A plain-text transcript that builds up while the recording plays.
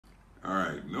All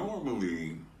right.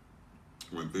 Normally,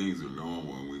 when things are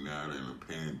normal and we're not in a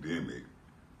pandemic,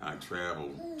 I travel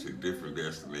to different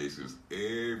destinations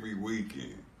every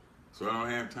weekend. So I don't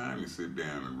have time to sit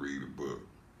down and read a book.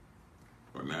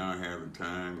 But now I have the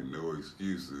time and no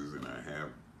excuses, and I have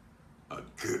a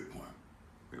good one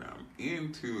that I'm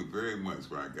into very much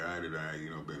by a guy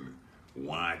that been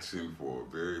watching for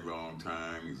a very long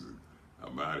time. He's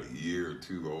about a year or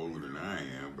two older than I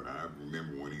am, but I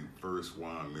remember when he first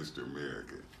won Mr.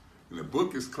 America. And the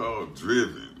book is called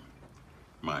Driven,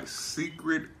 My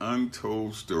Secret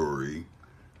Untold Story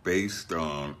based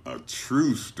on a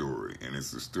true story. And it's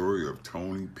the story of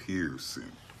Tony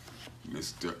Pearson,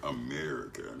 Mr.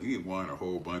 America. And he had won a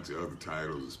whole bunch of other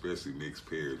titles, especially mixed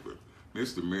pairs, but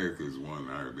Mr. America is one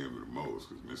that I remember the most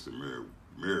because Mr.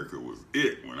 America was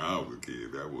it when I was a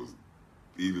kid. That was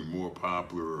even more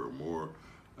popular or more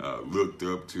looked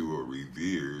up to or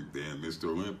revered than Mr.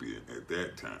 Olympia at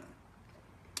that time.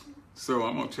 So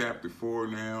I'm on chapter 4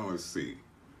 now. Let's see.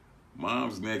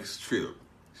 Mom's next trip,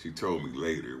 she told me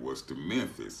later, was to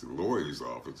Memphis, the lawyer's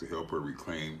office, to help her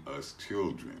reclaim us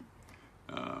children.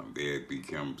 They had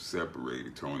become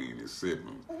separated, Tony and his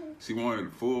siblings. She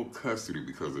wanted full custody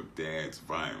because of Dad's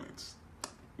violence.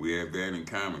 We have that in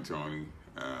common, Tony.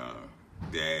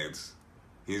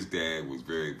 His dad was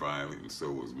very violent, and so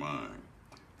was mine.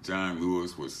 John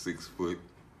Lewis was 6 foot,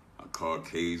 a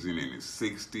Caucasian in his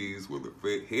 60s with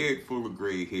a head full of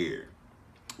gray hair,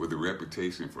 with a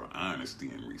reputation for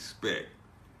honesty and respect.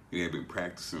 He had been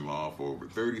practicing law for over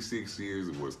 36 years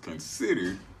and was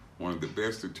considered one of the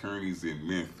best attorneys in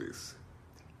Memphis.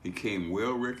 He came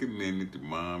well recommended to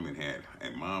Mom,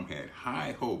 and Mom had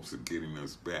high hopes of getting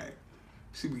us back.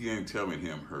 She began telling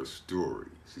him her story.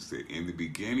 She said, in the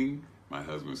beginning, my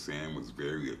husband Sam was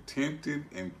very attentive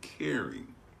and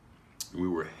caring. We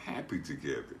were happy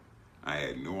together. I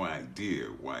had no idea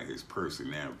why his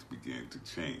personality began to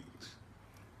change.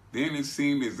 Then it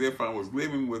seemed as if I was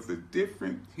living with a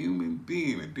different human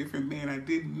being, a different man I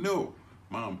didn't know.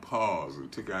 Mom paused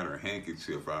and took out her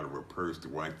handkerchief out of her purse to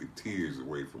wipe the tears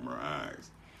away from her eyes.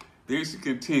 Then she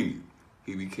continued.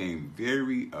 He became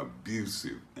very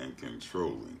abusive and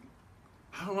controlling.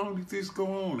 How long did this go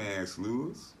on? Asked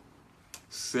Lewis.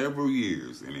 Several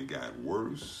years, and it got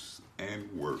worse and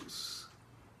worse.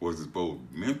 Was it both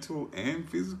mental and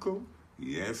physical?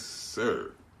 Yes,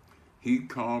 sir. He'd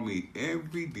call me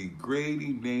every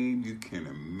degrading name you can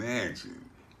imagine.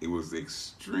 It was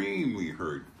extremely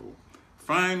hurtful.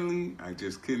 Finally, I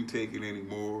just couldn't take it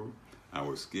anymore. I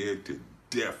was scared to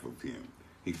death of him.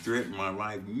 He threatened my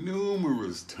life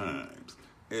numerous times,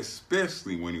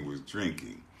 especially when he was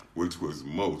drinking, which was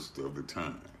most of the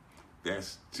time.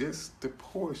 That's just the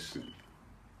portion.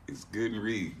 It's good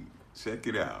reading. Check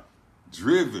it out.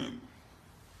 Driven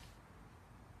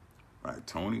by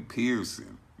Tony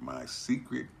Pearson, My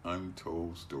Secret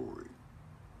Untold Story.